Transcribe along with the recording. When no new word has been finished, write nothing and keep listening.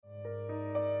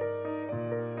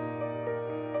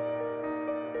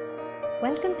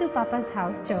Welcome to Papa's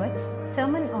House Church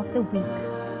Sermon of the Week.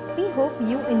 We hope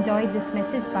you enjoyed this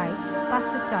message by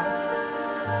Pastor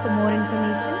Charles. For more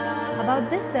information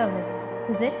about this service,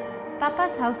 visit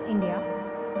Papa's House India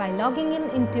by logging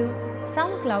in into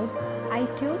SoundCloud,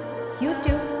 iTunes,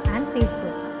 YouTube and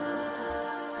Facebook.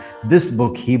 This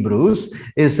book, Hebrews,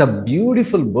 is a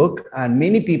beautiful book, and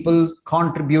many people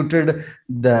contributed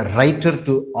the writer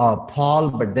to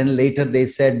Paul, but then later they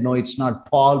said, no, it's not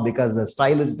Paul because the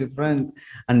style is different.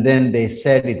 And then they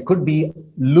said it could be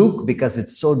Luke because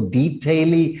it's so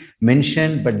detailedly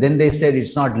mentioned, but then they said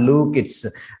it's not Luke,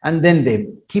 and then they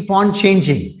keep on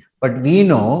changing. But we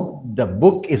know the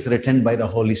book is written by the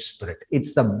Holy Spirit.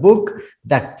 It's a book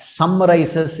that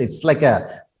summarizes, it's like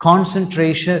a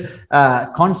concentrated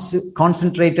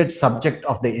subject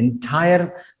of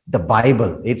the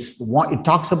Bible. It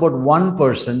talks about one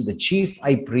person, the chief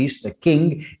high priest, the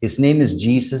king. His name is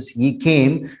Jesus. He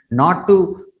came not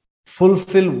to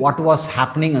fulfill what was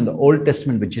happening in the Old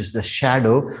Testament, which is the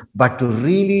shadow, but to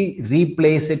really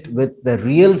replace it with the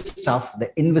real stuff,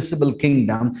 the invisible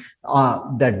kingdom,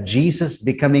 that Jesus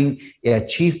becoming a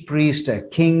chief priest, a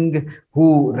king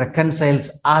who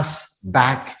reconciles us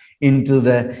back into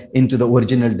the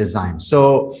original design.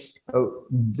 So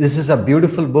this is a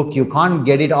beautiful book. You can't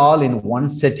get it all in one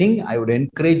sitting. I would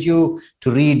encourage you to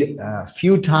read a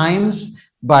few times,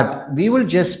 but we will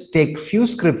just take few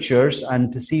scriptures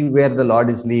and to see where the Lord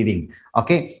is leading.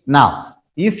 Okay. Now,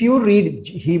 if you read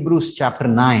Hebrews chapter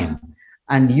 9,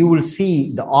 and you will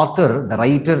see the author, the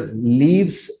writer,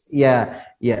 leaves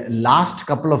last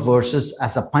couple of verses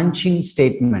as a punching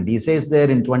statement. He says there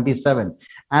in 27,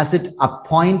 as it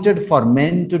appointed for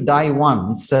men to die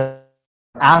once,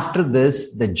 after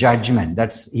this, the judgment.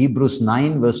 That's Hebrews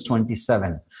 9, verse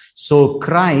 27. So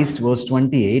Christ, verse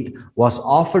 28, was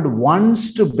offered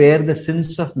once to bear the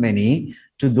sins of many,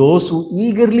 to those who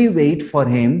eagerly wait for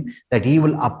him, that he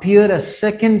will appear a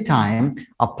second time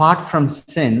apart from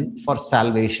sin for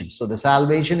salvation. So the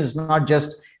salvation is not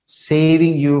just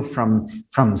saving you from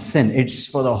sin. It's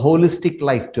for the holistic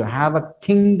life, to have a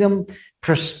kingdom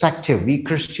perspective. We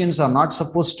Christians are not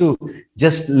supposed to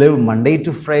just live Monday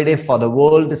to Friday for the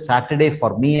world, Saturday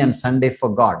for me and Sunday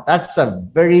for God. That's a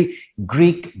very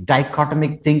Greek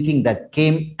dichotomic thinking that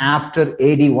came after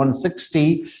AD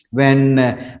 160 when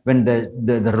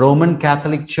the Roman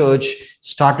Catholic Church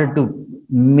started to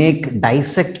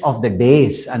dissect of the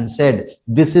days and said,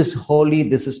 this is holy,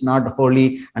 this is not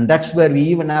holy. And that's where we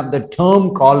even have the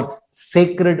term called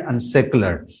sacred and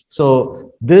secular.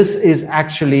 So this is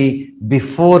actually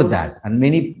before that, and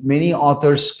many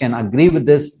authors can agree with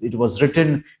this. It was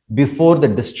written before the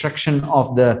destruction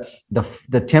of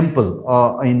the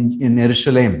temple in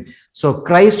Jerusalem. So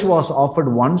Christ was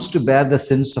offered once to bear the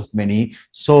sins of many,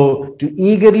 so to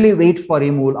eagerly wait for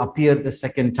him who will appear the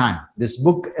second time. This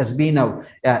book has been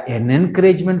an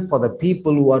encouragement for the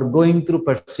people who are going through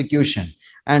persecution.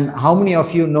 And how many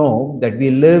of you know that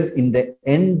we live in the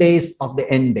end days of the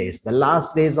end days, the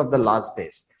last days of the last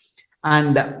days?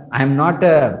 And I'm not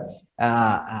a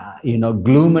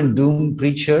gloom and doom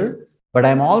preacher, but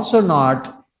I'm also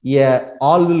not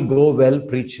all will go well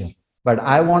preacher. But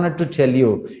I wanted to tell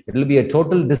you, it will be a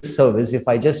total disservice if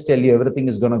I just tell you everything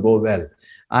is going to go well.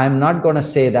 I'm not going to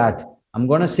say that. I'm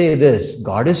going to say this: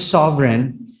 God is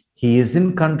sovereign. He is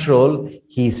in control.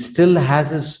 He still has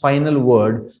his final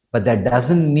word, but that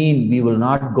doesn't mean we will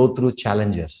not go through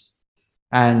challenges.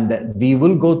 And we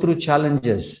will go through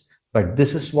challenges, but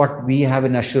this is what we have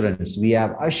in assurance. We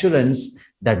have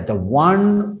assurance that the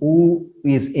one who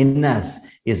is in us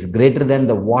is greater than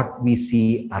what we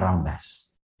see around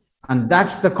us. And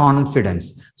that's the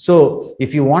confidence. So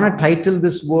if you want to title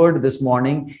this word this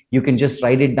morning, you can just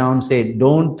write it down, say,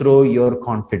 don't throw your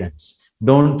confidence.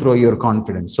 Don't throw your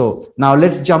confidence. So now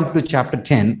let's jump to chapter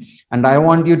 10, and I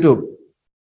want you to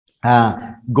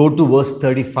go to verse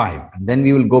 35, and then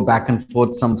we will go back and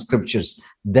forth some scriptures.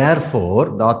 Therefore,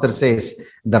 the author says,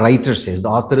 the writer says, the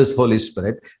author is Holy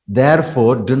Spirit.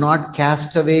 Therefore, do not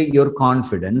cast away your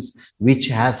confidence, which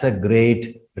has a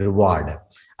great reward.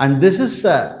 And this is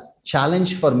a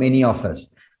challenge for many of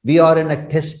us. We are in a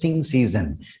testing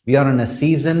season. We are in a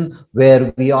season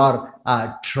where we are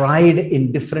tried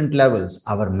in different levels.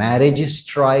 Our marriage is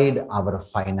tried. Our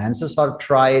finances are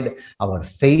tried. Our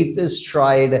faith is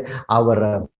tried.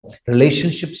 Our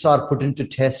relationships are put into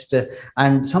test.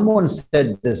 And someone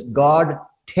said this: God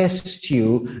tests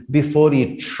you before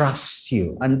he trusts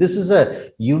you. And this is a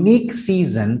unique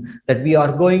season that we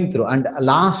are going through. And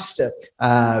last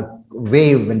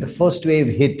wave, when the first wave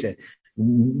hit,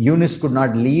 Eunice could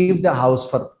not leave the house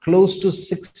for close to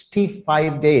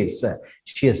 65 days.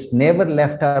 She has never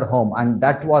left her home. And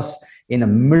that was in the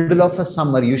middle of a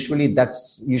summer.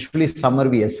 Usually summer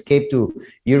we escape to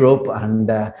Europe, and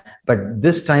but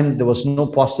this time there was no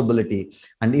possibility,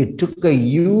 and it took a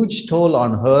huge toll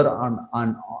on her,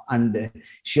 and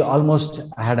she almost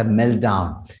had a meltdown,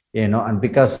 and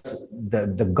because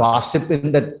the gossip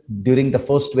in that during the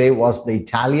first wave was the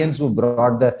Italians who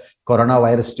brought the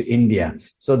coronavirus to India.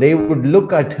 So they would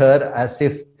look at her as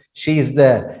if she is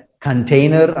the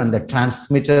container and the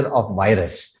transmitter of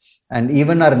virus. And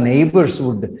even our neighbors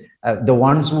would, the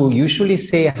ones who usually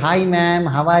say, "Hi, ma'am,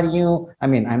 how are you?" I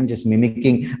mean, I'm just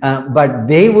mimicking, but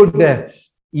they would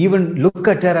even look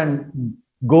at her and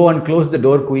go and close the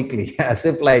door quickly, as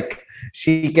if like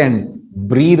she can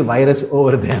breathe virus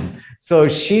over them. So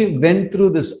she went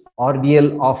through this ordeal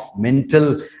of mental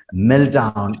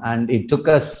meltdown, and it took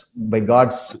us, by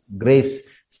God's grace,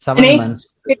 7 months.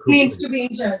 It needs to be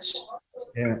in church.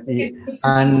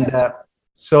 And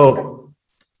so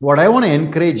what I want to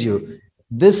encourage you,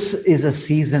 this is a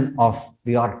season of,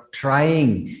 we are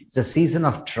trying. It's a season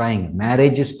of trying.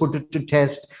 Marriage is put to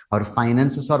test. Our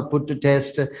finances are put to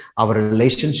test. Our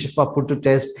relationship are put to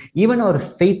test. Even our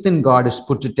faith in God is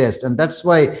put to test. And that's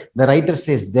why the writer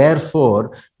says, therefore,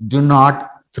 do not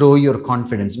throw your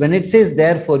confidence. When it says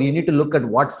therefore, you need to look at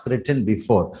what's written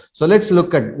before. So let's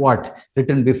look at what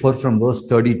written before from verse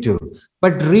 32.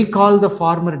 But recall the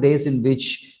former days in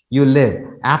which you live.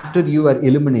 After you were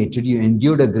illuminated, you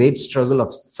endured a great struggle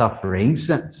of sufferings,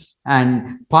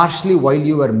 and partially while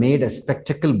you were made a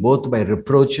spectacle both by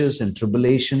reproaches and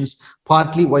tribulations,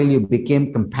 partly while you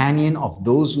became companion of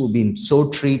those who've been so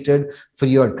treated. For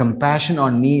your compassion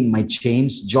on me in my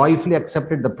chains, joyfully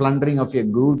accepted the plundering of your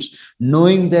goods,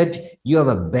 knowing that you have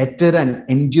a better and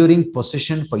enduring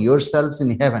possession for yourselves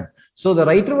in heaven. So the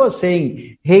writer was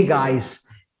saying, hey guys,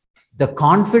 the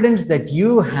confidence that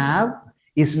you have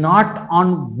is not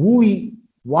on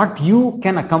what you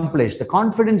can accomplish. The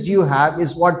confidence you have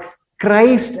is what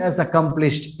Christ has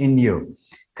accomplished in you.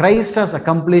 Christ has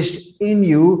accomplished in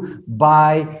you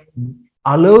by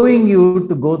allowing you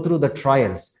to go through the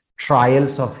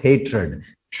trials of hatred,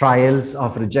 trials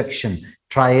of rejection,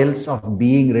 trials of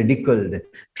being ridiculed,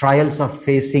 trials of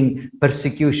facing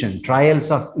persecution,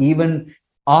 trials of even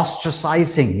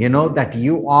ostracizing, that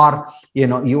you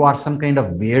are some kind of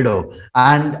weirdo.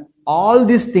 And all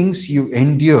these things you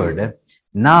endured,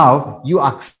 now you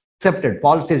accepted.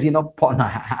 Paul says, Paul,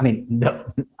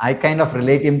 I kind of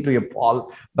relate him to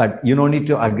Paul, but you don't need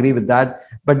to agree with that.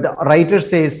 But the writer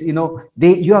says,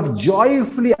 you have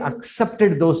joyfully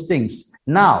accepted those things.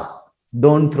 Now,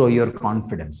 don't throw your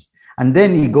confidence. And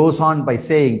then he goes on by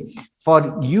saying,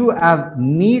 for you have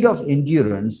need of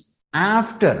endurance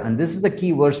after, and this is the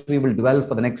key verse we will dwell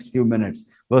for the next few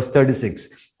minutes, verse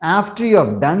 36. After you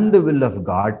have done the will of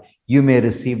God, you may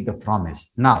receive the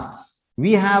promise. Now,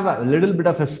 we have a little bit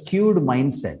of a skewed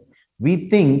mindset. We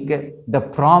think the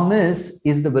promise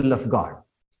is the will of God.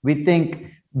 We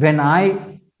think when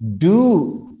I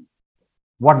do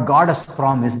what God has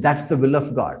promised, that's the will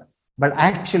of God. But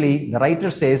actually, the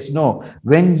writer says, no,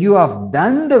 when you have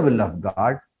done the will of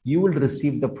God, you will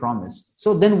receive the promise.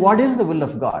 So then what is the will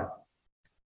of God?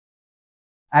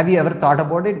 Have you ever thought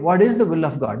about it? What is the will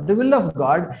of God? The will of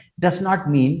God does not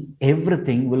mean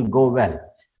everything will go well.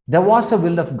 There was a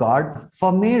will of God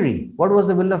for Mary. What was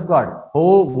the will of God?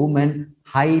 Oh, woman,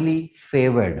 highly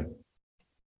favored.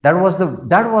 That was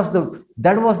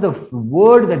the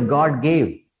word that God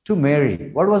gave to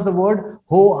Mary. What was the word?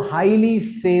 Oh, highly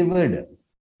favored.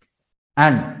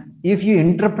 And if you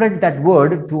interpret that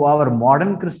word to our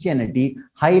modern Christianity,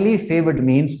 highly favored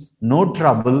means no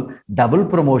trouble, double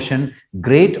promotion,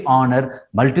 great honor,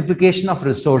 multiplication of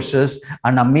resources,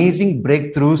 and amazing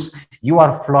breakthroughs. You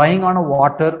are flying on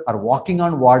water or walking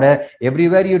on water.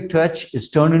 Everywhere you touch is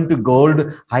turned into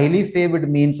gold. Highly favored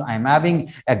means I'm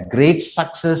having a great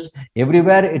success.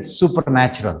 Everywhere it's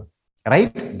supernatural,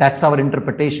 right? That's our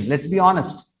interpretation. Let's be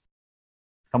honest.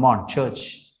 Come on,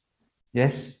 church.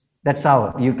 Yes. That's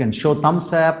how you can show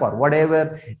thumbs up or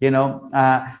whatever,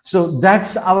 so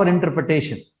that's our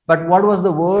interpretation. But what was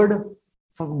the word?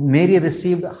 For Mary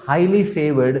received highly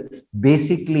favored,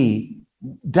 basically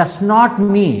does not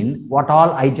mean what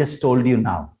all I just told you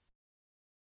now.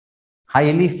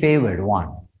 Highly favored one.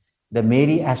 The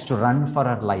Mary has to run for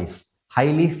her life.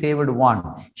 Highly favored one.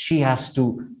 She has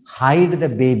to hide the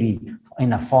baby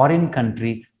in a foreign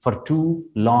country for 2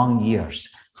 long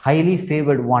years. Highly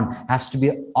favored one has to be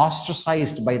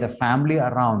ostracized by the family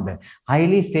around.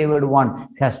 Highly favored one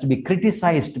has to be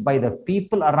criticized by the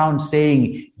people around,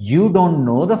 saying, you don't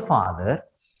know the Father.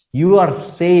 You are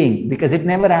saying, because it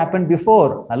never happened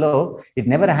before. Hello? It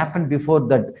never happened before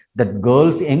that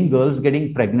young girls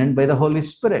getting pregnant by the Holy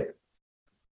Spirit.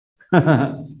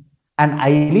 And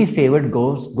highly favored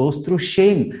goes through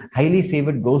shame. Highly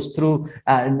favored goes through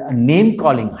name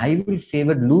calling. Highly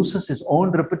favored loses his own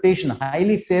reputation.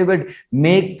 Highly favored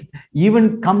may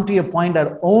even come to a point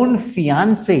her own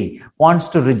fiance wants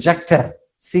to reject her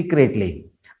secretly.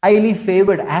 Highly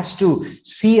favored has to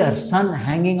see her son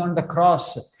hanging on the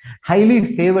cross. Highly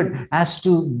favored has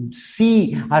to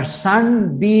see her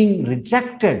son being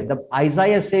rejected. The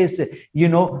Isaiah says,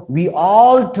 we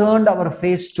all turned our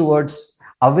face towards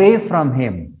away from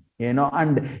him,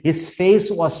 and his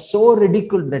face was so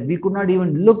ridiculed that we could not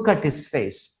even look at his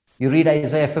face. You read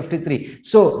Isaiah 53.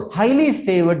 So highly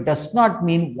favored does not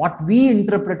mean what we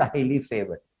interpret highly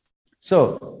favored.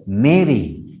 So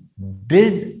Mary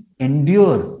did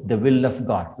endure the will of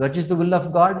God. What is the will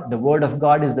of God? The word of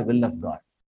God is the will of God.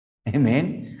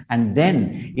 Amen. And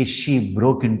then she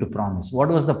broke into promise. What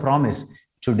was the promise?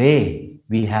 Today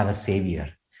we have a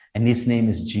savior and his name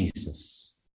is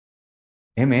Jesus.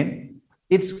 Amen.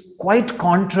 It's quite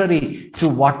contrary to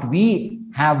what we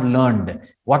have learned.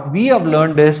 What we have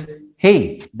learned is,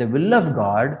 hey, the will of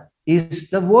God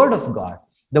is the word of God.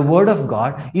 The word of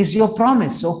God is your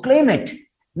promise. So claim it,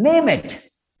 name it.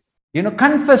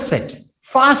 Confess it,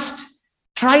 fast,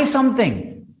 try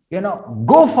something,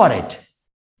 go for it.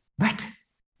 But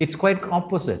it's quite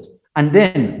opposite. And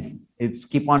then it's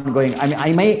keep on going. I mean,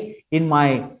 I may, in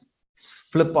my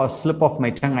slip of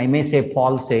my tongue, I may say,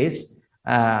 Paul says,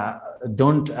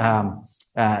 don't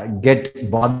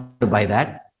get bothered by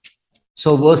that.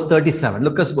 So verse 37,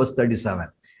 look at verse 37.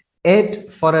 Yet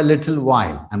for a little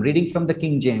while, I'm reading from the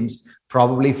King James,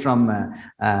 probably from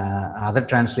other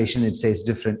translation, it says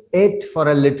different. Yet for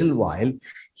a little while,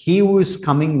 he who is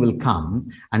coming will come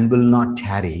and will not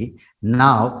tarry.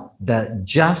 Now the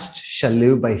just shall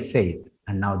live by faith.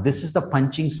 And now this is the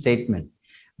punching statement.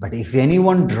 But if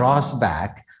anyone draws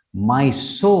back, my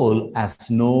soul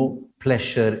has no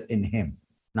pleasure in him.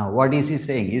 Now, what is he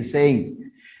saying? He's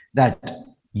saying that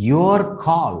your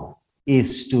call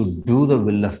is to do the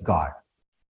will of God,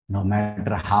 no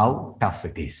matter how tough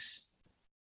it is.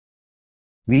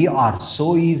 We are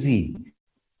so easy.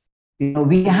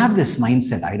 We have this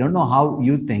mindset. I don't know how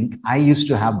you think. I used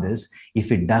to have this.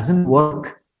 If it doesn't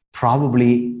work,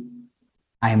 probably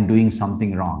I am doing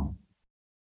something wrong.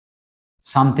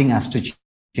 Something has to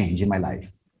change in my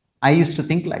life. I used to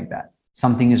think like that.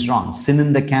 Something is wrong. Sin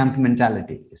in the camp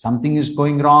mentality. Something is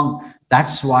going wrong.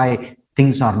 That's why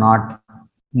things are not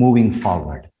moving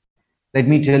forward. Let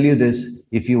me tell you this.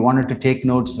 If you wanted to take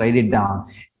notes, write it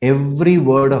down. Every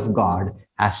word of God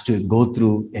has to go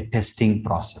through a testing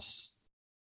process.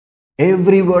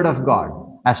 Every word of God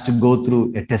has to go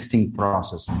through a testing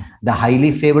process. The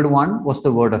highly favored one was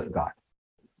the word of God.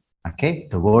 Okay.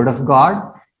 The word of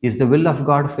God is the will of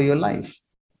God for your life.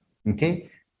 Okay.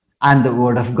 And the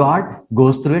word of God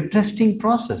goes through a testing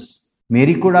process.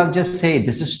 Mary could have just said,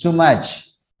 this is too much.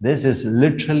 This is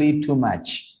literally too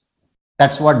much.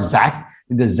 That's what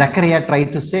Zechariah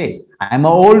tried to say. I'm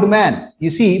an old man. You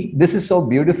see, this is so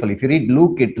beautiful. If you read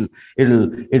Luke,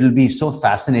 it'll be so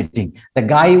fascinating. The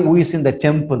guy who is in the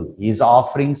temple, he's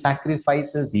offering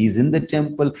sacrifices. He's in the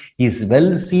temple. He's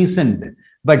well seasoned,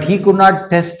 but he could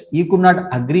not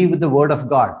agree with the word of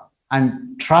God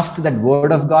and trust that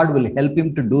word of God will help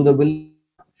him to do the will.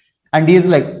 And he is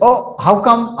like, oh, how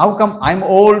come I'm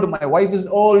old? My wife is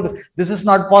old. This is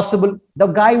not possible. The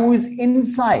guy who is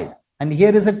inside, and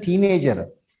here is a teenager.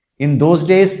 In those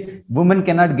days, women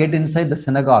cannot get inside the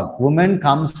synagogue. Women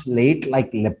comes late like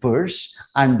lepers,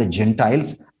 and the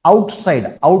Gentiles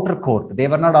outside, outer court. They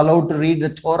were not allowed to read the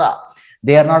Torah.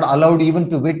 They are not allowed even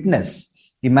to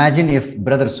witness. Imagine if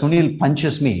Brother Sunil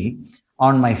punches me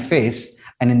on my face,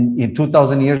 and in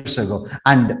 2000 years ago,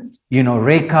 and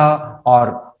Rekha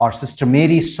or Sister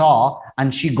Mary saw,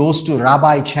 and she goes to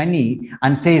Rabbi Chani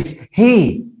and says,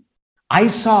 hey, I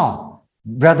saw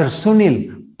Brother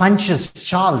Sunil punches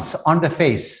Charles on the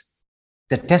face.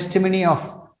 The testimony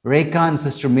of Rekha and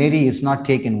Sister Mary is not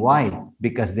taken. Why?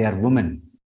 Because they are women.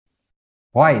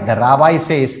 Why? The rabbi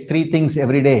says 3 things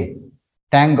every day.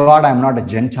 Thank God I'm not a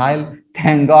Gentile.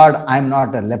 Thank God I'm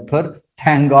not a leper.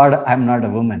 Thank God I'm not a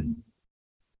woman.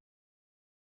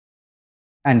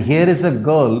 And here is a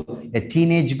girl, a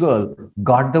teenage girl,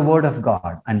 got the word of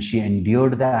God, and she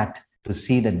endured that to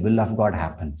see that will of God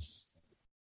happens.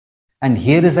 And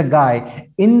here is a guy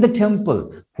in the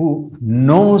temple who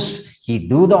knows, he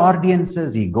do the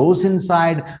ordinances, he goes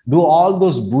inside, do all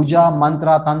those puja,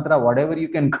 mantra, tantra, whatever you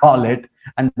can call it,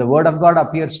 and the word of God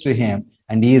appears to him,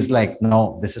 and he is like,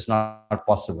 no, this is not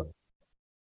possible.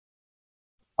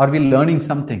 Are we learning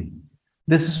something?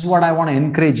 This is what I want to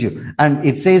encourage you. And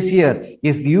it says here,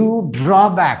 if you draw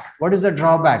back, what is the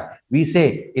drawback? We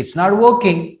say, it's not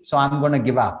working, so I'm going to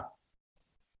give up.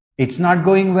 It's not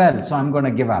going well, so I'm going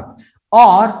to give up.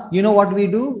 Or, you know what we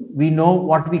do? We know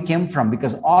what we came from,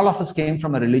 because all of us came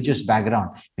from a religious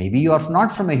background. Maybe you are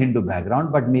not from a Hindu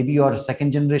background, but maybe you are a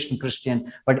second generation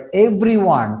Christian. But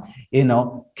everyone,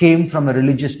 came from a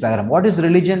religious background. What is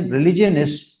religion? Religion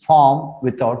is form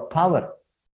without power.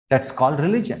 That's called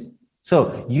religion.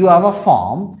 So you have a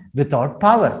form without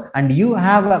power, and you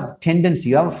have a tendency,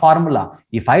 you have a formula.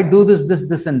 If I do this,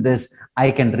 this, and this,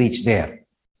 I can reach there.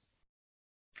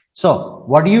 So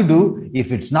what do?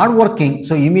 If it's not working,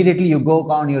 so immediately you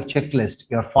go on your checklist,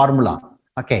 your formula.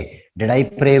 Okay, did I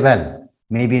pray well?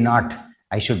 Maybe not.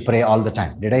 I should pray all the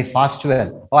time. Did I fast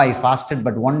well? Oh, I fasted,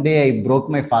 but one day I broke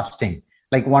my fasting.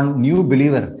 Like one new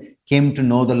believer came to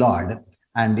know the Lord,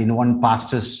 and in one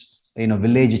pastor's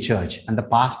village church, and the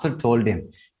pastor told him,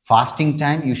 fasting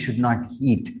time you should not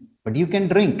eat, but you can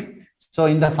drink. So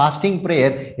in the fasting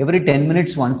prayer, every 10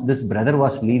 minutes once, this brother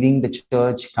was leaving the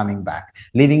church, coming back,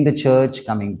 leaving the church,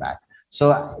 coming back.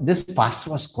 So this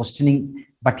pastor was questioning,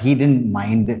 but he didn't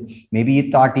mind. Maybe he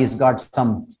thought he's got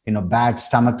some, bad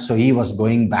stomach. So he was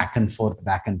going back and forth,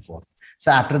 back and forth.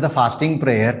 So after the fasting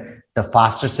prayer, the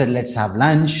pastor said, let's have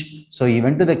lunch. So he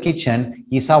went to the kitchen.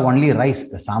 He saw only rice.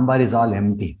 The sambar is all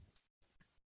empty.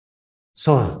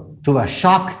 So to a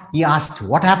shock, he asked,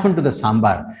 what happened to the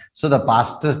sambar? So the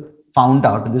pastor found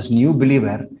out, this new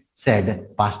believer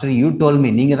said, Pastor, you told me,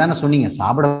 you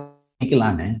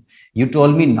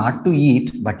told me not to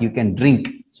eat, but you can drink.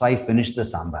 So I finished the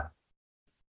sambar.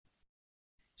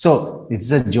 So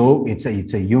it's a joke, it's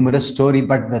a humorous story,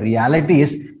 but the reality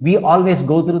is we always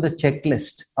go through the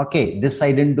checklist. Okay, this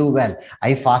I didn't do well.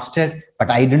 I fasted,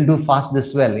 but I didn't do fast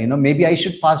this well. Maybe I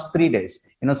should fast 3 days.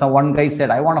 So one guy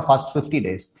said, I want to fast 50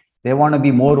 days. They want to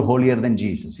be more holier than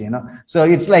Jesus, So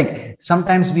it's like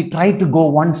sometimes we try to go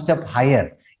one step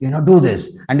higher, do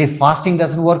this. And if fasting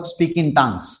doesn't work, speak in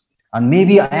tongues. And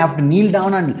maybe I have to kneel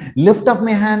down and lift up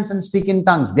my hands and speak in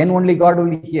tongues. Then only God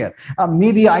will hear.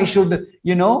 Maybe I should,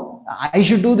 I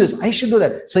should do this. I should do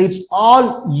that. So it's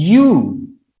all you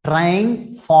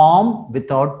trying form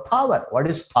without power. What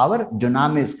is power?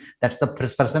 Dunamis. That's the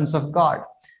presence of God.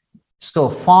 So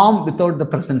form without the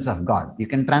presence of God. You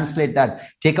can translate that.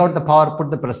 Take out the power,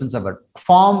 put the presence of God.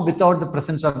 Form without the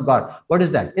presence of God. What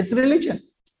is that? It's religion.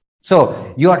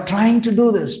 So you are trying to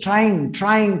do this, trying.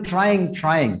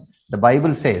 The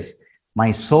Bible says,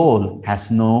 my soul has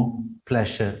no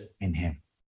pleasure in him.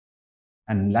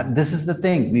 And this is the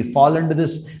thing. We fall into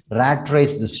this rat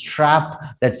race, this trap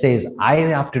that says, I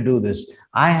have to do this.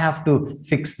 I have to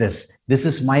fix this. This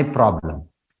is my problem.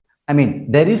 I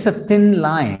mean, there is a thin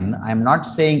line. I'm not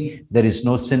saying there is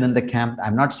no sin in the camp.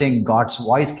 I'm not saying God's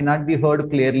voice cannot be heard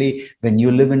clearly when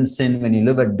you live in sin, when you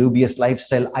live a dubious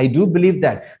lifestyle. I do believe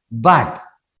that. But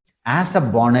as a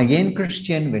born-again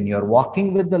Christian, when you're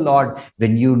walking with the Lord,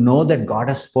 when you know that God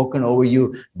has spoken over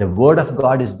you, the word of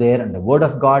God is there, and the word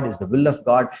of God is the will of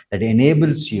God that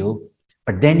enables you.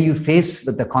 But then you face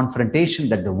with the confrontation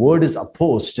that the word is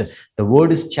opposed, the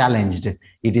word is challenged.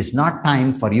 It is not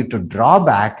time for you to draw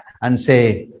back and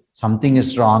say something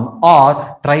is wrong,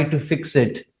 or try to fix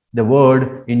it, the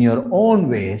word, in your own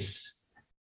ways,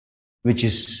 which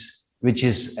is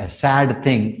a sad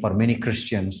thing for many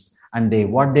Christians. And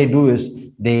what they do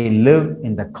is they live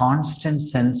in the constant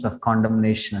sense of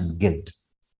condemnation and guilt.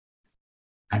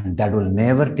 And that will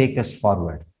never take us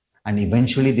forward. And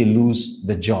eventually they lose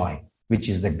the joy, which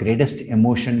is the greatest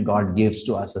emotion God gives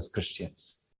to us as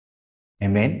Christians.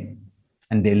 Amen.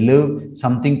 And they live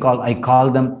something called, I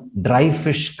call them dry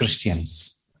fish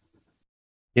Christians.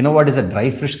 You know what is a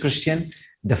dry fish Christian?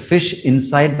 The fish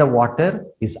inside the water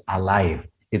is alive.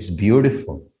 It's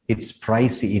beautiful. It's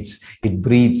pricey. It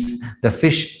breathes. The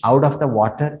fish out of the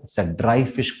water, it's a dry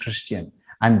fish Christian.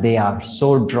 And they are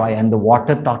so dry. And the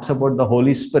water talks about the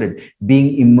Holy Spirit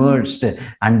being immersed,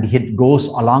 and it goes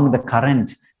along the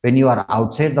current. When you are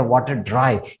outside the water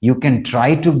dry, you can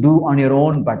try to do on your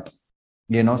own, but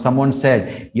someone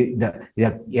said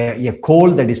a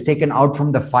coal that is taken out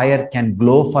from the fire can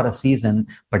glow for a season,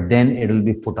 but then it will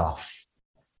be put off.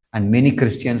 And many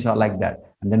Christians are like that.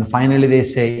 And then finally they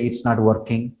say it's not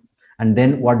working. And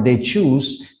then what they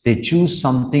choose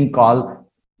something called,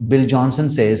 Bill Johnson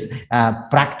says,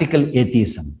 practical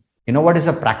atheism. You know what is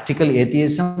a practical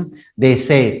atheism? They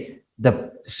say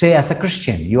as a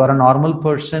Christian, you are a normal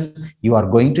person, you are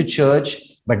going to church,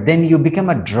 but then you become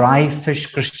a dry fish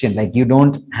Christian. Like you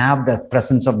don't have the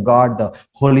presence of God, the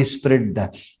Holy Spirit.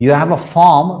 You have a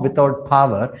form without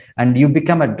power, and you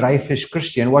become a dry fish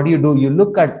Christian. What do? You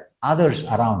look at others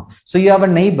around. So you have a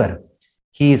neighbor.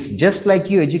 He is just like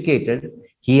you, educated.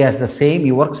 He has the same,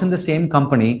 he works in the same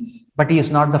company, but he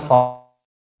is not the father.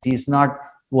 He is not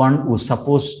one who's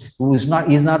supposed, he's not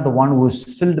the one who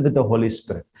is filled with the Holy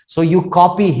Spirit. So you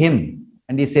copy him.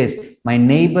 And he says, my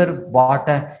neighbor bought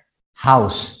a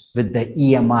house with the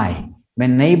EMI. My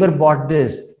neighbor bought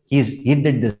this. He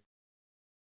did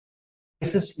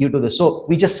this. You do this. So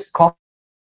we just copy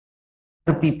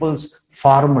people's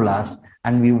formulas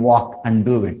and we walk and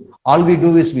do it. All we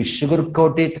do is we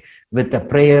sugarcoat it with a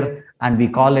prayer and we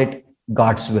call it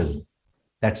God's will.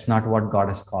 That's not what God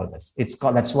has called us.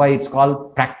 That's why it's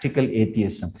called practical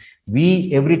atheism.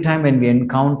 Every time when we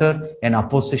encounter an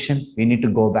opposition, we need to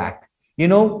go back.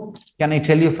 Can I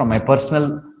tell you from my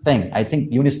personal thing? I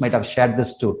think Eunice might have shared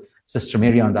this to Sister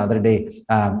Mary on the other day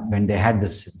when they had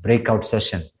this breakout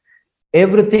session.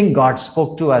 Everything God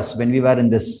spoke to us when we were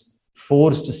in this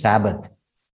forced Sabbath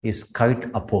is quite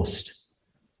opposed.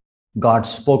 God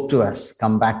spoke to us,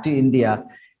 come back to India,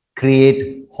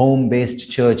 create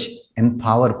home-based church,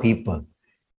 empower people,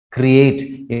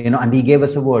 create, and he gave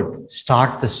us a word,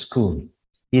 start the school.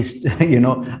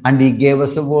 And he gave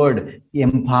us a word,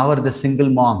 empower the single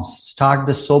moms, start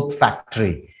the soap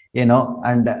factory, and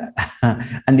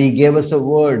he gave us a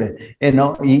word,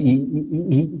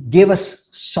 he gave us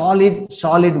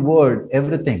solid word,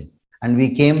 everything. And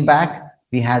we came back.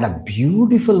 We had a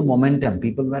beautiful momentum.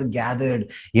 People were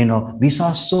gathered. We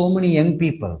saw so many young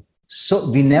people.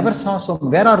 So we never saw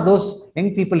where are those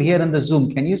young people here in the Zoom?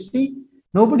 Can you see?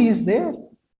 Nobody is there.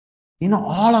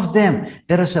 All of them.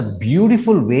 There is a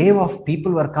beautiful wave of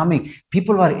people were coming.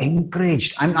 People were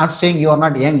encouraged. I'm not saying you are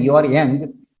not young. You are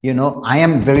young. I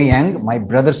am very young. My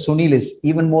brother Sunil is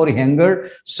even more younger.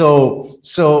 So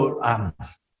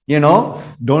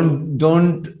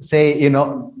don't say,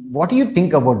 what do you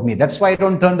think about me? That's why I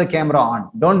don't turn the camera on.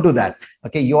 Don't do that.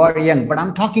 Okay, you are young, but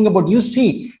I'm talking about, you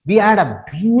see, we had a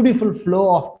beautiful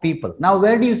flow of people. Now,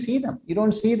 where do you see them? You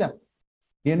don't see them,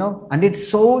 and it's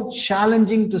so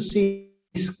challenging to see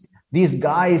these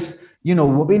guys,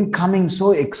 who've been coming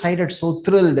so excited, so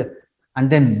thrilled. And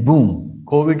then boom,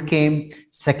 COVID came,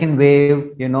 second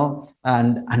wave,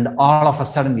 and all of a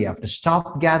sudden we have to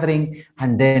stop gathering.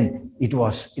 And then it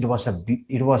was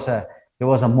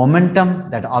a momentum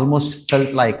that almost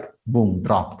felt like boom,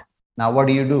 dropped. Now, what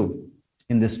do you do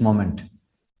in this moment?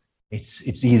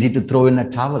 It's easy to throw in a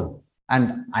towel.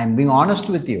 And I'm being honest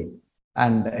with you.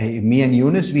 And me and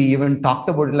Eunice, we even talked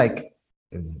about it like,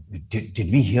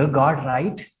 did we hear God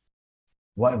right?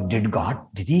 What did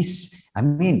he?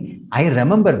 I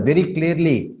remember very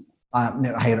clearly.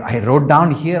 I wrote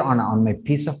down here on my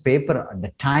piece of paper the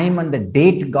time and the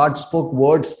date God spoke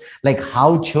words like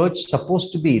how church is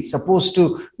supposed to be. It's supposed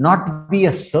to not be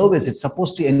a service. It's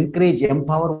supposed to encourage,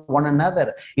 empower one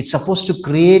another. It's supposed to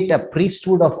create a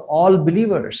priesthood of all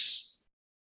believers.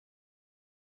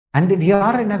 And we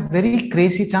are in a very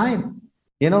crazy time,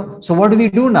 So what do we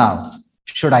do now?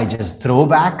 Should I just throw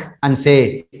back and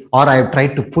say, or I've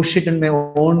tried to push it in my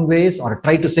own ways, or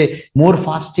try to say more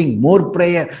fasting, more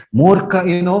prayer,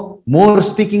 more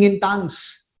speaking in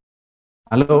tongues?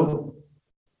 Hello?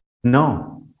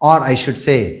 No. Or I should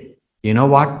say, you know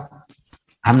what?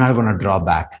 I'm not going to draw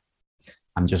back.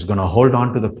 I'm just going to hold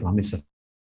on to the promise of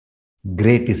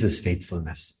great is his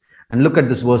faithfulness. And look at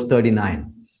this verse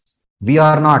 39. We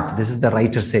are not, this is the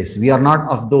writer says, we are not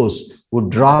of those who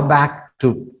draw back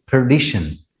to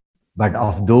perdition, but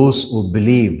of those who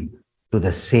believe to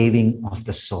the saving of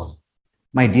the soul.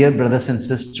 My dear brothers and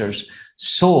sisters,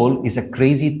 soul is a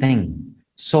crazy thing.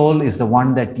 Soul is the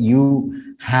one that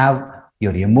you have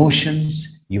your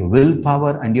emotions, your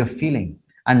willpower, and your feeling.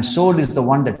 And soul is the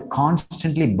one that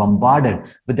constantly bombarded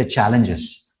with the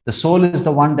challenges. The soul is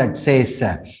the one that says,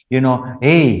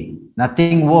 hey,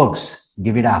 nothing works,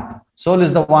 give it up. Soul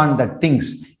is the one that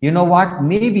thinks, you know what,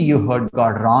 maybe you heard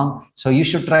God wrong, so you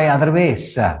should try other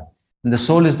ways. And the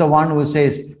soul is the one who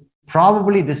says,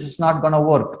 probably this is not going to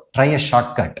work, try a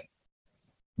shortcut.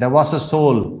 There was a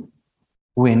soul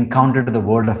who encountered the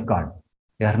word of God.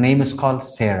 Her name is called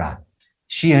Sarah.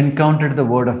 She encountered the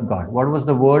word of God. What was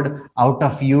the word? Out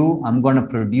of you, I'm going to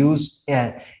produce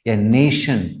a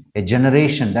nation, a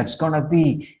generation that's going to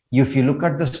be, if you look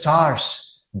at the stars,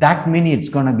 that many it's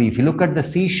going to be. If you look at the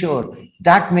seashore,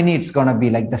 that many it's going to be,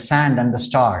 like the sand and the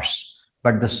stars.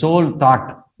 But the soul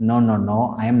thought,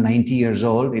 no, I am 90 years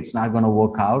old. It's not going to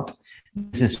work out.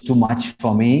 This is too much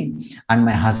for me. And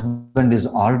my husband is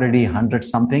already 100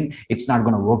 something. It's not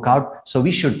going to work out. So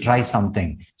we should try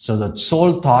something. So the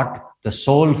soul thought, the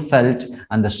soul felt,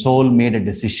 and the soul made a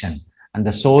decision. And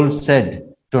the soul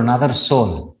said to another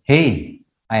soul, hey,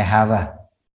 I have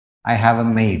a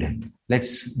maid.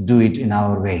 Let's do it in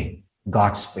our way,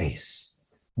 God's ways.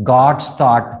 God's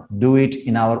thought, do it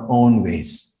in our own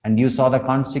ways. And you saw the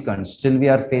consequence. Still we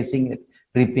are facing it,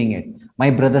 reaping it. My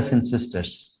brothers and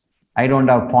sisters, I don't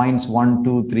have points 1,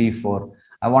 2, 3, 4.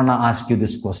 I want to ask you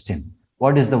this question.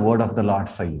 What is the word of the Lord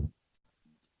for you?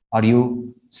 Are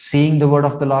you seeing the word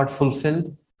of the Lord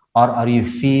fulfilled? Or are you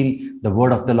feel the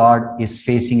word of the Lord is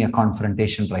facing a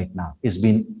confrontation right now, is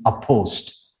being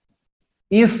opposed?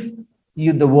 If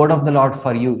the word of the Lord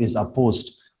for you is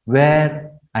opposed,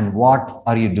 where and what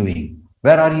are you doing?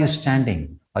 Where are you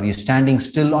standing? Are you standing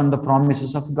still on the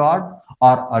promises of God?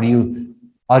 Or are you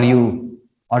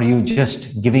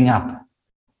just giving up?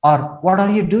 Or what are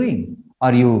you doing?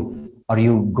 Are you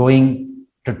going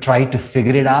to try to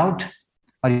figure it out?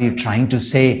 Are you trying to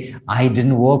say, I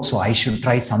didn't work, so I should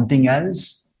try something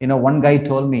else? One guy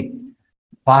told me,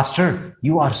 Pastor,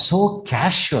 you are so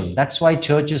casual. That's why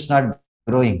church is not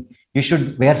growing. You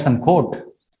should wear some coat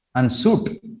and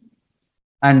suit.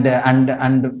 And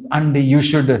you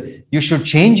should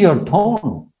change your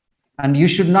tone. And you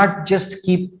should not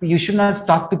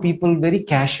talk to people very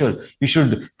casual. You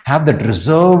should have that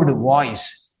reserved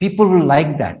voice. People will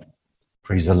like that.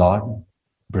 Praise the Lord.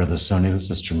 Brother Sunil,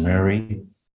 Sister Mary,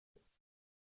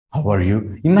 how are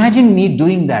you? Imagine me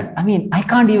doing that. I mean, I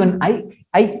can't even,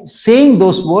 saying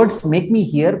those words make me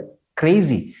hear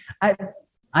crazy.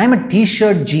 I'm a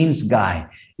t-shirt jeans guy,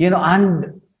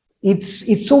 and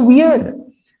it's so weird.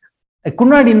 I could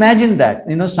not imagine that.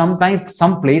 Sometimes,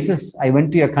 some places I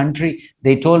went to a country,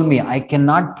 they told me I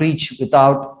cannot preach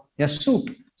without a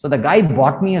suit. So the guy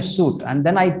bought me a suit, and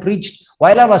then I preached.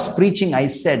 While I was preaching, I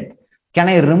said, can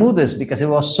I remove this? Because it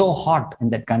was so hot in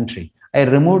that country. I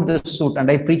removed the suit and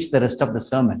I preached the rest of the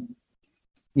sermon.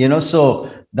 So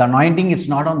the anointing is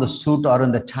not on the suit or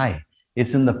on the tie.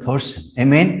 It's in the person.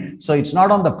 Amen. So it's not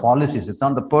on the policies. It's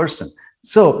on the person.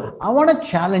 So I want to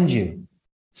challenge you.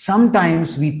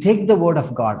 Sometimes we take the word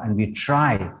of God and we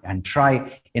try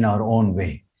in our own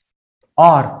way,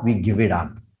 or we give it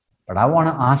up. But I want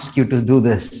to ask you to do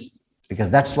this, because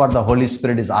that's what the Holy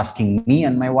Spirit is asking me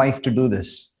and my wife to do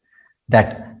this.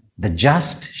 That the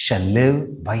just shall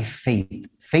live by faith.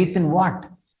 Faith in what?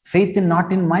 Faith in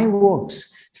not in my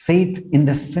works. Faith in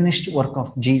the finished work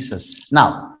of Jesus.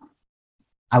 Now,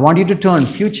 I want you to turn a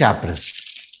few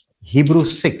chapters.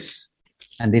 Hebrews 6.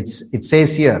 And it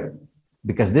says here,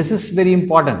 because this is very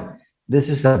important. This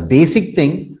is a basic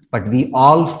thing, but we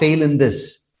all fail in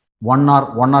this. One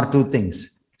or two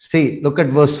things. See, look at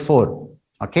verse 4.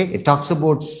 Okay, it talks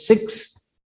about 6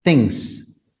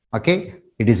 things. Okay.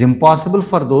 It is impossible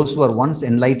for those who are once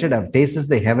enlightened, have tasted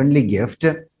the heavenly gift,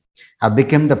 have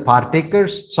become the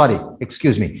partakers.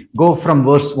 Go from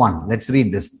verse 1. Let's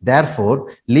read this.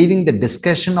 Therefore, leaving the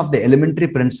discussion of the elementary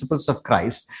principles of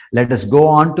Christ, let us go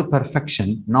on to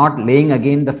perfection, not laying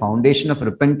again the foundation of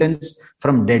repentance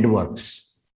from dead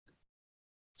works.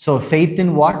 So faith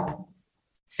in what?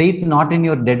 Faith not in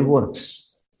your dead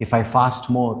works. If I fast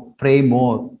more, pray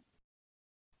more.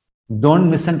 Don't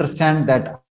misunderstand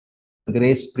that.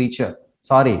 Grace preacher.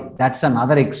 Sorry, that's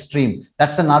another extreme.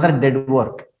 That's another dead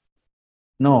work.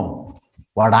 No,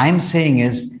 what I'm saying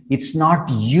is, it's not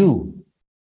you.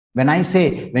 When I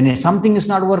say, when something is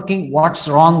not working, what's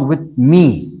wrong with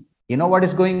me? You know what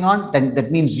is going on? Then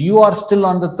that means you are still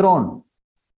on the throne.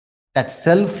 That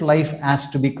self-life has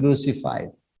to be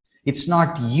crucified. It's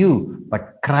not you,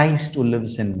 but Christ who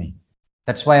lives in me.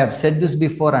 That's why I've said this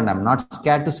before, and I'm not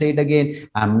scared to say it again.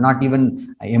 I'm not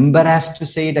even embarrassed to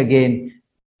say it again.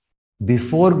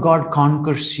 Before God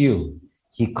conquers you,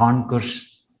 He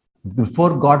conquers.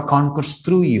 Before God conquers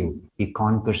through you, He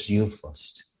conquers you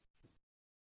first.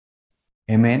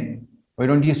 Amen. Why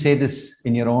don't you say this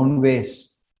in your own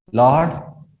ways? Lord,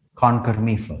 conquer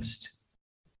me first.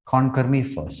 Conquer me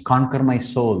first. Conquer my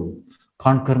soul.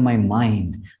 Conquer my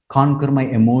mind. Conquer my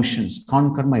emotions,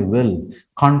 conquer my will,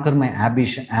 conquer my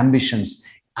ambitions.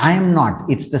 I am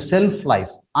not. It's the self-life.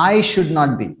 I should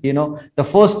not be. The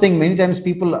first thing, many times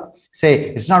people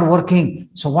say, it's not working.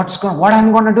 So what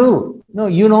I'm going to do? No,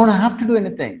 you don't have to do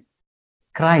anything.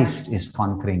 Christ is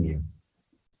conquering you.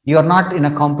 You are not in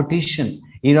a competition.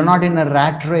 You are not in a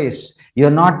rat race.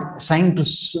 You're not trying to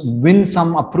win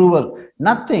some approval.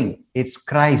 Nothing. It's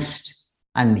Christ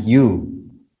and you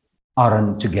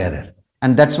are together.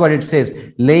 And that's what it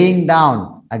says. Laying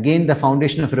down, again, the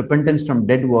foundation of repentance from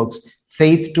dead works,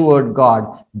 faith toward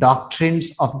God,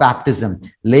 doctrines of baptism,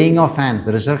 laying of hands,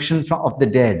 resurrection of the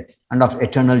dead, and of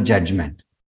eternal judgment.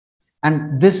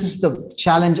 And this is the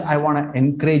challenge I want to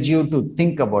encourage you to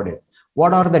think about it.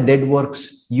 What are the dead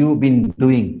works you've been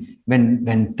doing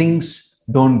when things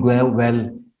don't go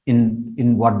well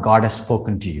in what God has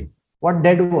spoken to you? What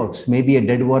dead works? Maybe a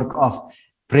dead work of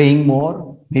praying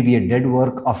more, maybe a dead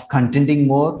work of contending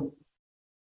more,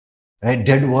 a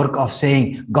dead work of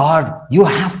saying, God, you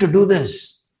have to do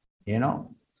this.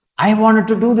 I wanted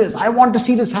to do this. I want to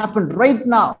see this happen right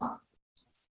now.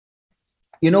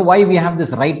 You know why we have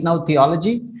this right now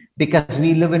theology? Because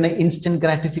we live in an instant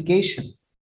gratification.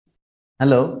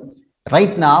 Hello?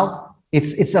 Right now,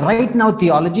 it's a right now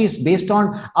theology. Is based on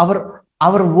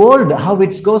our world, how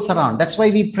it goes around. That's why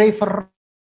we pray for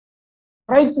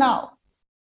right now.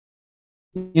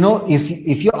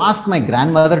 If you ask my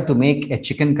grandmother to make a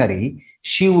chicken curry,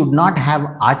 she would not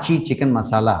have Achi chicken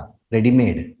masala,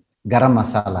 ready-made, garam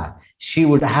masala. She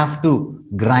would have to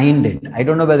grind it. I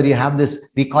don't know whether you have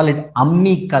this, we call it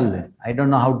ammikal. I don't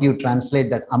know how do you translate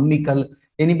that, ammikal.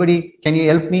 Anybody, can you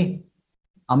help me?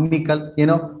 Ammikal,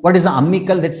 what is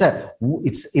ammikal?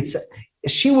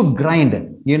 She would grind,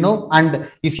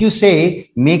 and if you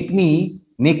say, make me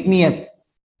a,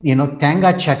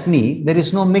 tanga chutney, there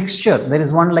is no mixture. There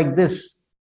is one like this.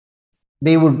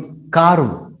 They would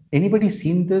carve. Anybody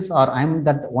seen this, or I'm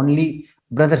that only?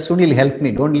 Brother Sunil, help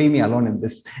me. Don't leave me alone in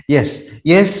this. Yes.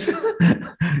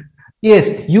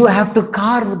 Yes, you have to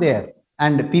carve there.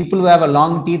 And people who have a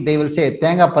long teeth, they will say,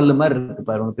 Tenga pallumar.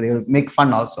 They will make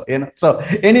fun also. So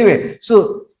anyway,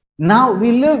 so now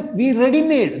we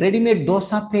ready-made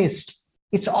dosa paste.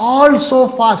 It's all so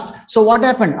fast. So what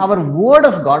happened? Our word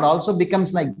of God also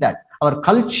becomes like that. Our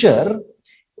culture,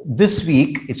 this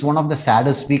week, it's one of the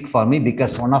saddest week for me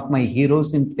because one of my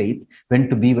heroes in faith went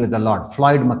to be with the Lord,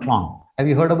 Floyd McClung. Have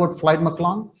you heard about Floyd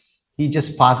McClung? He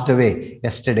just passed away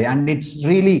yesterday. And it's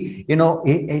really,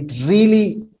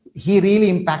 he really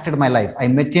impacted my life. I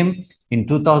met him in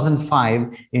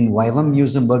 2005 in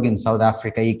Wyvam in South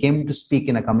Africa. He came to speak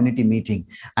in a community meeting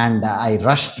and I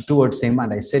rushed towards him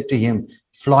and I said to him,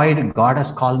 Floyd, God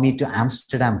has called me to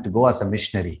Amsterdam to go as a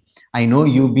missionary. I know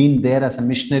you've been there as a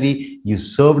missionary. You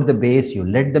served the base. You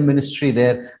led the ministry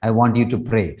there. I want you to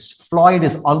pray. Floyd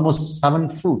is almost 7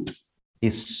 foot.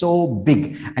 He's so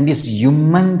big and he's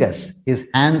humongous. His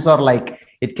hands are like,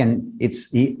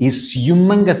 he's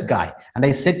humongous guy. And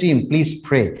I said to him, please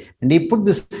pray. And he put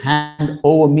this hand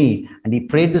over me and he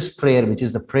prayed this prayer, which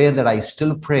is the prayer that I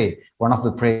still pray. One of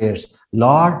the prayers,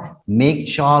 Lord, make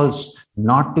Charles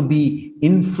not to be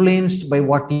influenced by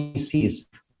what he sees,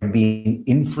 but be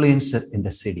an influencer in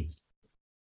the city.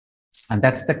 And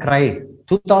that's the cry.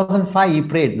 2005, he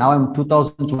prayed. Now I'm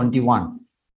 2021.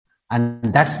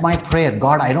 And that's my prayer.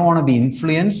 God, I don't want to be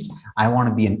influenced. I want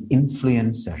to be an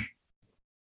influencer.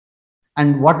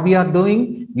 And what we are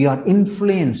doing, we are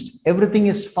influenced. Everything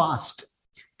is fast.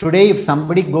 Today, if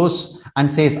somebody goes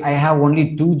and says, I have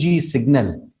only 2G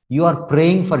signal, you are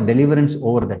praying for deliverance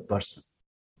over that person.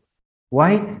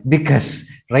 Why? Because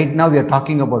right now we are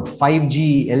talking about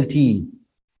 5G, LTE.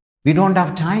 We don't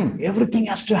have time. Everything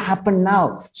has to happen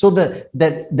now. So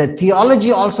the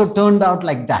theology also turned out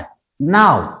like that.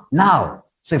 Now.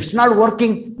 So if it's not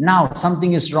working, now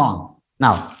something is wrong.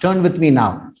 Now, turn with me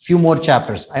now. Few more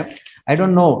chapters. I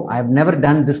don't know. I've never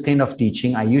done this kind of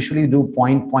teaching. I usually do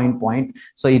point.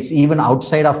 So it's even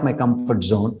outside of my comfort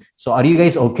zone. So are you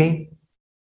guys okay?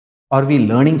 Are we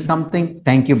learning something?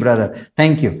 Thank you, brother.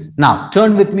 Thank you. Now,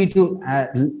 turn with me to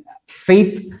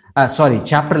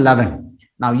chapter 11.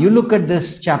 Now, you look at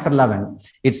this chapter 11.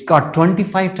 It's got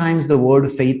 25 times the word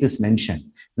faith is mentioned.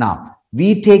 Now,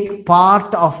 we take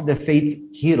part of the faith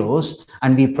heroes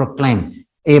and we proclaim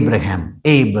Abraham,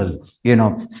 Abel,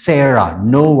 Sarah,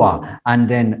 Noah, and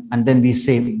then we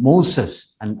say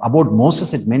Moses. And about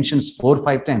Moses, it mentions 4 or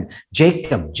 5 times.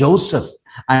 Jacob, Joseph,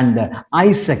 and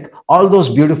Isaac, all those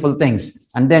beautiful things.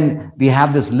 And then we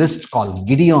have this list called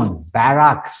Gideon,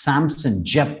 Barak, Samson,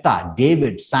 Jephthah,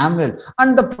 David, Samuel,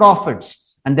 and the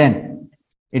prophets. And then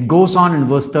it goes on in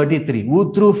verse 33,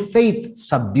 who through faith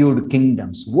subdued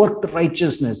kingdoms, worked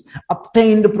righteousness,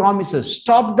 obtained promises,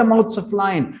 stopped the mouths of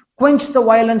lions, quenched the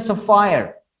violence of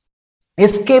fire,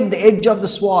 escaped the edge of the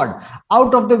sword.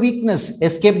 Out of the weakness,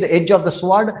 escaped the edge of the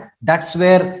sword. That's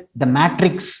where the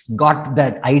Matrix got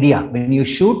that idea. When you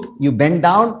shoot, you bend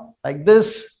down like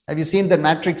this. Have you seen the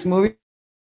Matrix movie?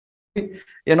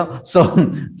 So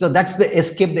that's the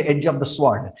escape the edge of the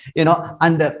sword,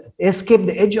 and escape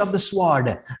the edge of the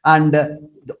sword, and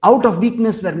out of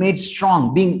weakness were made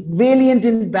strong, being valiant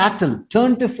in battle,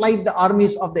 turned to flight the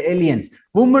armies of the aliens.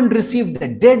 Women received the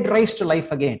dead rise to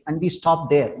life again. And we stop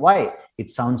there. Why? It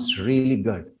sounds really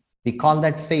good. We call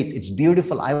that faith. It's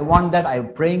beautiful. I want that.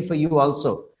 I'm praying for you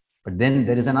also. But then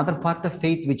there is another part of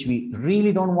faith which we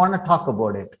really don't want to talk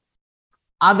about it.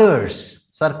 Others.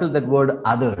 Circle that word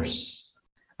others.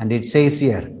 And it says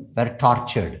here, were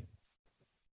tortured.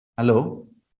 Hello?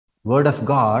 Word of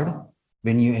God,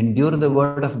 when you endure the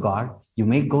word of God, You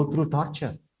may go through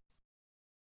torture.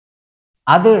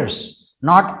 Others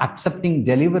not accepting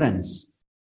deliverance,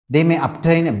 they may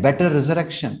obtain a better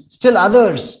resurrection. Still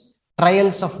others,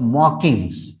 trials of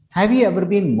mockings. Have you ever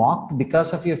been mocked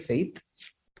because of your faith?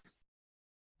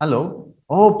 Hello?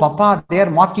 Oh, Papa, they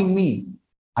are mocking me.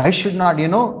 I should not,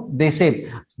 they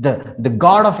say the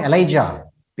God of Elijah,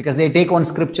 because they take one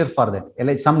scripture for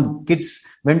that. Some kids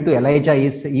went to Elijah,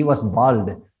 he was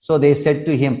bald. So they said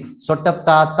to him,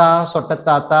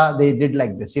 Sotatata, they did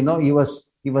like this, he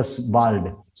was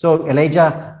bald. So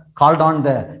Elijah called on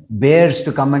the bears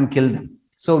to come and kill them.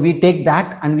 So we take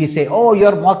that and we say, oh,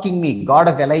 you're mocking me. God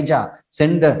of Elijah,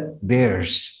 send the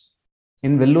bears.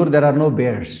 In Vellore, there are no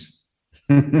bears.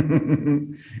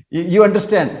 You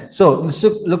understand? So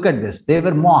look at this. They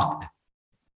were mocked.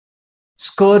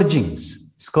 Scourgings.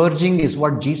 Scourging is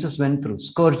what Jesus went through.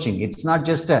 Scourging. It's not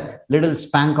just a little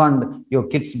spank on your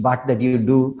kid's butt that you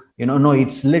do. No,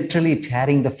 it's literally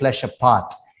tearing the flesh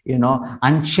apart.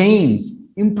 And chains,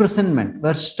 imprisonment,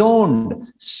 were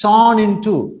stoned, sawn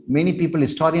into. Many people,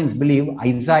 historians believe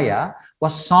Isaiah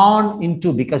was sawn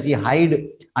into because he hid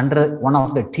under one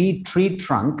of the tree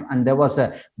trunk, and there was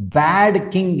a bad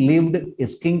king lived,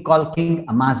 his king called King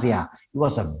Amaziah. He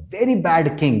was a very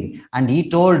bad king, and he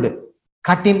told,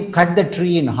 cut the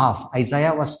tree in half.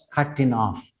 Isaiah was cut in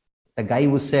half. The guy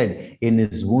who said, in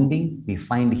his wounding we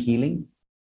find healing.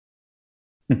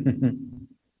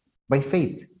 By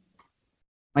faith.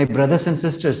 My brothers and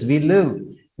sisters, it will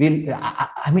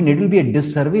be a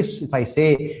disservice if I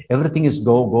say everything is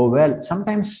go well.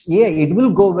 Sometimes, it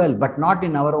will go well, but not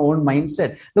in our own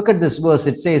mindset. Look at this verse.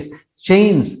 It says,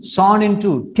 chains, sawn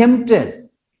into, tempted,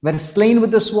 were slain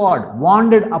with the sword,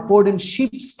 wandered upward in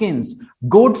sheepskins,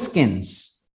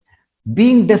 goatskins,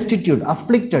 being destitute,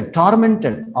 afflicted,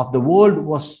 tormented of the world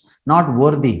was not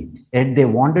worthy. Yet they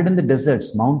wandered in the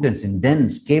deserts, mountains, in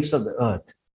dens, caves of the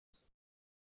earth.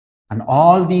 And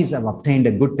all these have obtained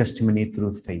a good testimony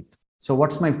through faith. So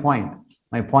what's my point?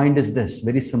 My point is this,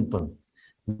 very simple.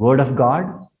 The word of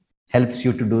God helps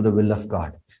you to do the will of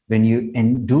God. When you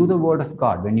do the word of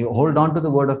God, when you hold on to the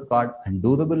word of God and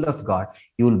do the will of God,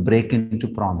 you will break into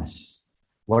promise.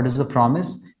 What is the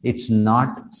promise? It's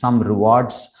not some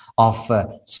rewards of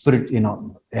spirit,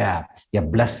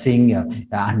 blessing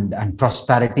and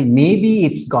prosperity. Maybe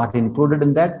it's got included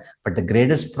in that, but the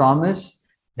greatest promise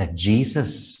that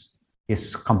Jesus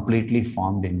is completely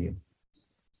formed in you.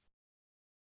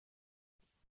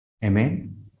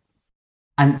 Amen.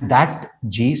 And that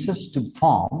Jesus to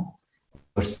form,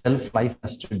 your self-life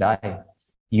has to die.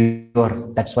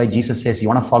 That's why Jesus says, you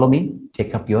want to follow me?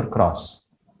 Take up your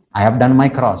cross. I have done my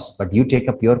cross, but you take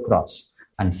up your cross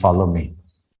and follow me.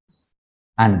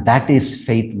 And that is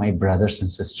faith, my brothers and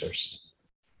sisters.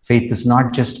 Faith is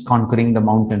not just conquering the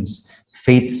mountains.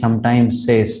 Faith sometimes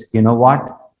says, you know what?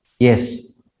 Yes,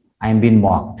 I am being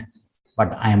mocked,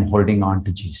 but I am holding on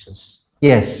to Jesus.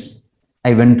 Yes,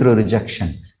 I went through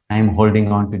rejection. I am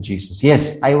holding on to Jesus.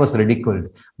 Yes, I was ridiculed,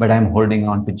 but I am holding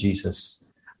on to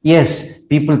Jesus. Yes,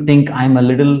 people think I'm a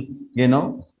little,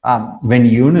 when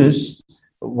Eunice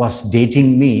was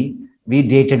dating me, we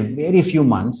dated very few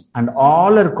months, and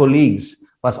all her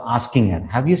colleagues was asking her,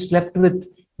 have you slept with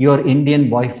your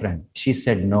Indian boyfriend? She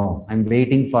said, no, I'm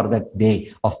waiting for that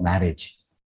day of marriage.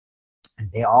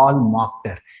 And they all mocked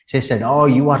her. She said, oh,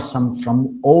 you are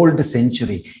from old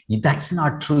century. That's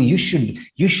not true. You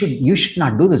should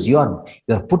not do this. You're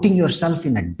putting yourself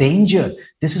in a danger.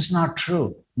 This is not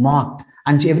true. Mocked.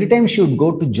 And every time she would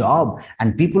go to job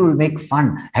and people will make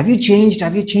fun. Have you changed?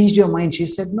 Have you changed your mind? She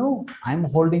said, no, I'm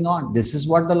holding on. This is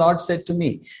what the Lord said to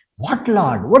me. What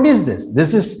Lord? What is this?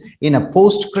 This is in a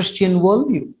post-Christian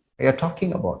worldview we are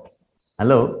talking about.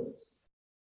 Hello?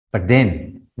 But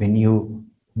then when you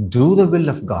do the will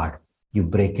of God, you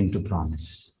break into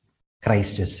promise.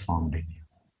 Christ is formed in you.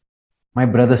 My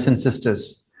brothers and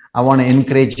sisters, I want to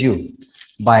encourage you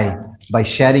by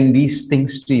sharing these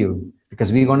things to you,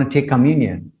 because we're going to take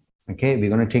communion. Okay, we're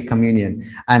going to take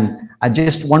communion. And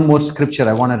just one more scripture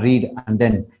I want to read, and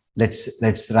then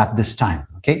let's wrap this time.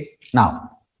 Okay,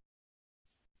 now,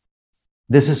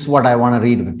 this is what I want to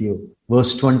read with you.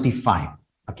 Verse 25.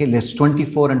 Okay, let's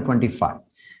 24 and 25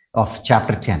 of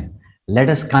chapter 10. Let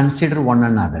us consider one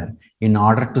another in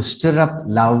order to stir up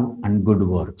love and good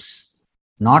works,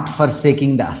 not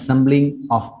forsaking the assembling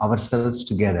of ourselves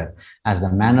together as the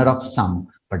manner of some,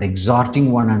 but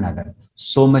exhorting one another,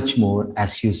 so much more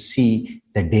as you see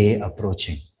the day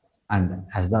approaching. And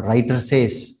as the writer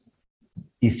says,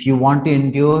 if you want to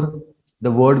endure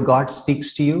the word God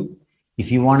speaks to you,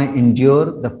 if you want to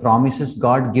endure the promises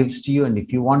God gives to you, and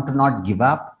if you want to not give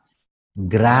up,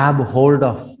 grab hold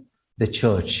of the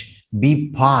church. Be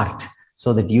part. so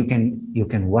that you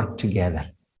can work together.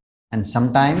 And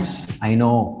sometimes I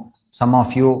know some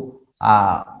of you,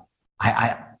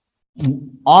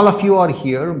 all of you are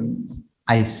here.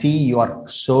 I see you are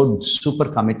so super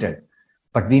committed,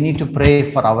 but we need to pray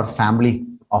for our family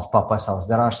of Papa's house.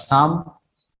 There are some,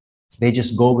 they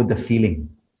just go with the feeling.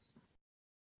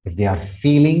 If they are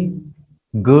feeling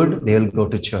good, they will go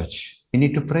to church. We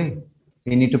need to pray.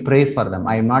 We need to pray for them.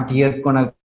 I'm not here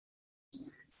gonna,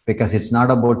 because it's not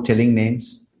about telling names,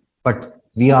 but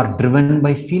we are driven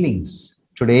by feelings.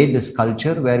 Today, this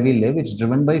culture where we live, it's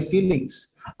driven by feelings.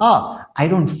 I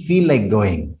don't feel like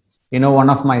going. You know, one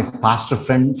of my pastor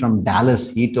friend from Dallas,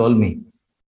 he told me,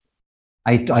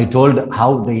 I told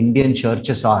how the Indian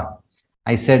churches are.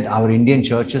 I said, our Indian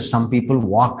churches, some people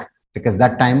walk, because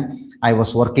that time I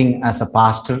was working as a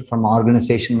pastor from an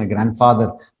organization my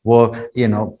grandfather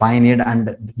pioneered, and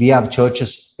we have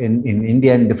churches in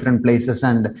India in different places,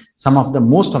 and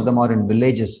most of them are in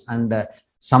villages, and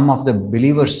some of the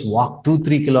believers walk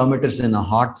 2-3 kilometers in a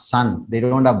hot sun. They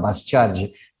don't have bus charge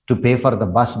to pay for the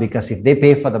bus, because if they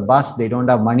pay for the bus, they don't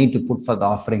have money to put for the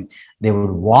offering. They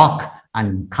will walk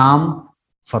and come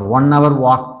for 1 hour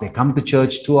walk. They come to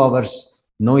church 2 hours,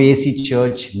 no AC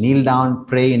church, kneel down,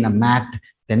 pray in a mat,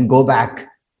 then go back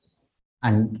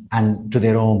and to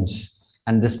their homes.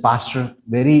 And this pastor,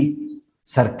 very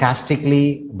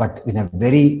sarcastically, but in a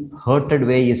very hurted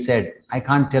way, he said, I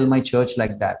can't tell my church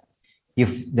like that.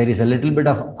 If there is a little bit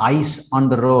of ice on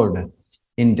the road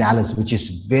in Dallas, which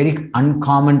is very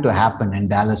uncommon to happen in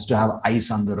Dallas, to have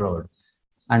ice on the road,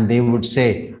 and they would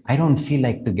say, I don't feel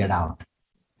like to get out.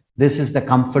 This is the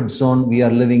comfort zone we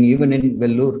are living, even in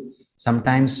Vellore.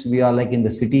 Sometimes we are like in the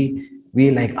city,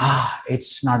 we like,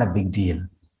 it's not a big deal.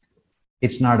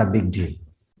 It's not a big deal.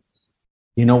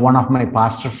 You know, one of my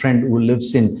pastor friend who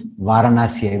lives in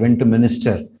Varanasi, I went to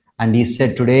minister, and he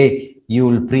said, today you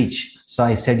will preach. So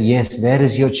I said, yes, where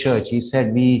is your church? He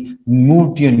said, we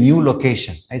moved to a new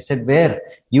location. I said, where?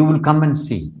 You will come and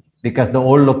see, because the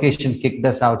old location kicked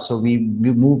us out. So we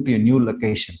moved to a new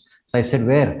location. So I said,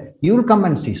 where? You will come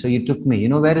and see. So you took me. You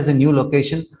know, where is the new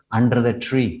location? Under the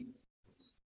tree.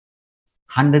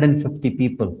 150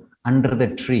 people under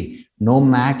the tree. No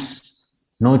mats,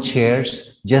 no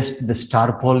chairs, just the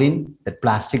tarpaulin, that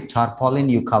plastic tarpaulin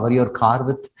you cover your car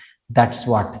with. That's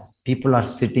what. People are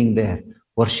sitting there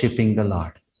worshiping the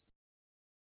Lord.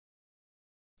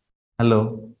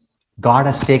 Hello. God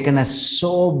has taken us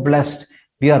so blessed.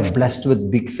 We are blessed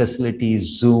with big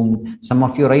facilities, Zoom. Some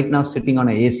of you right now sitting on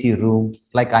an AC room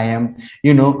like I am,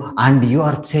 and you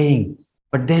are saying,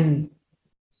 but then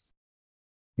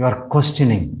you are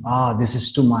questioning, this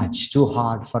is too much, too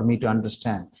hard for me to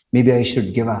understand. Maybe I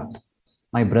should give up.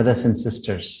 My brothers and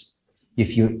sisters,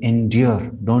 if you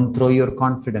endure, don't throw your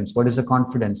confidence. What is the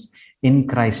confidence? In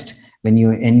Christ, when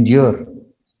you endure,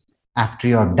 after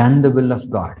you have done the will of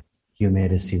God, you may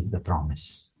receive the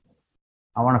promise.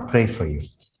 I want to pray for you.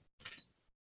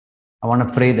 I want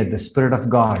to pray that the Spirit of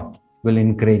God will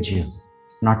encourage you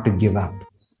not to give up,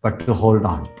 but to hold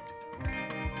on.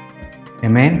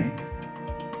 Amen.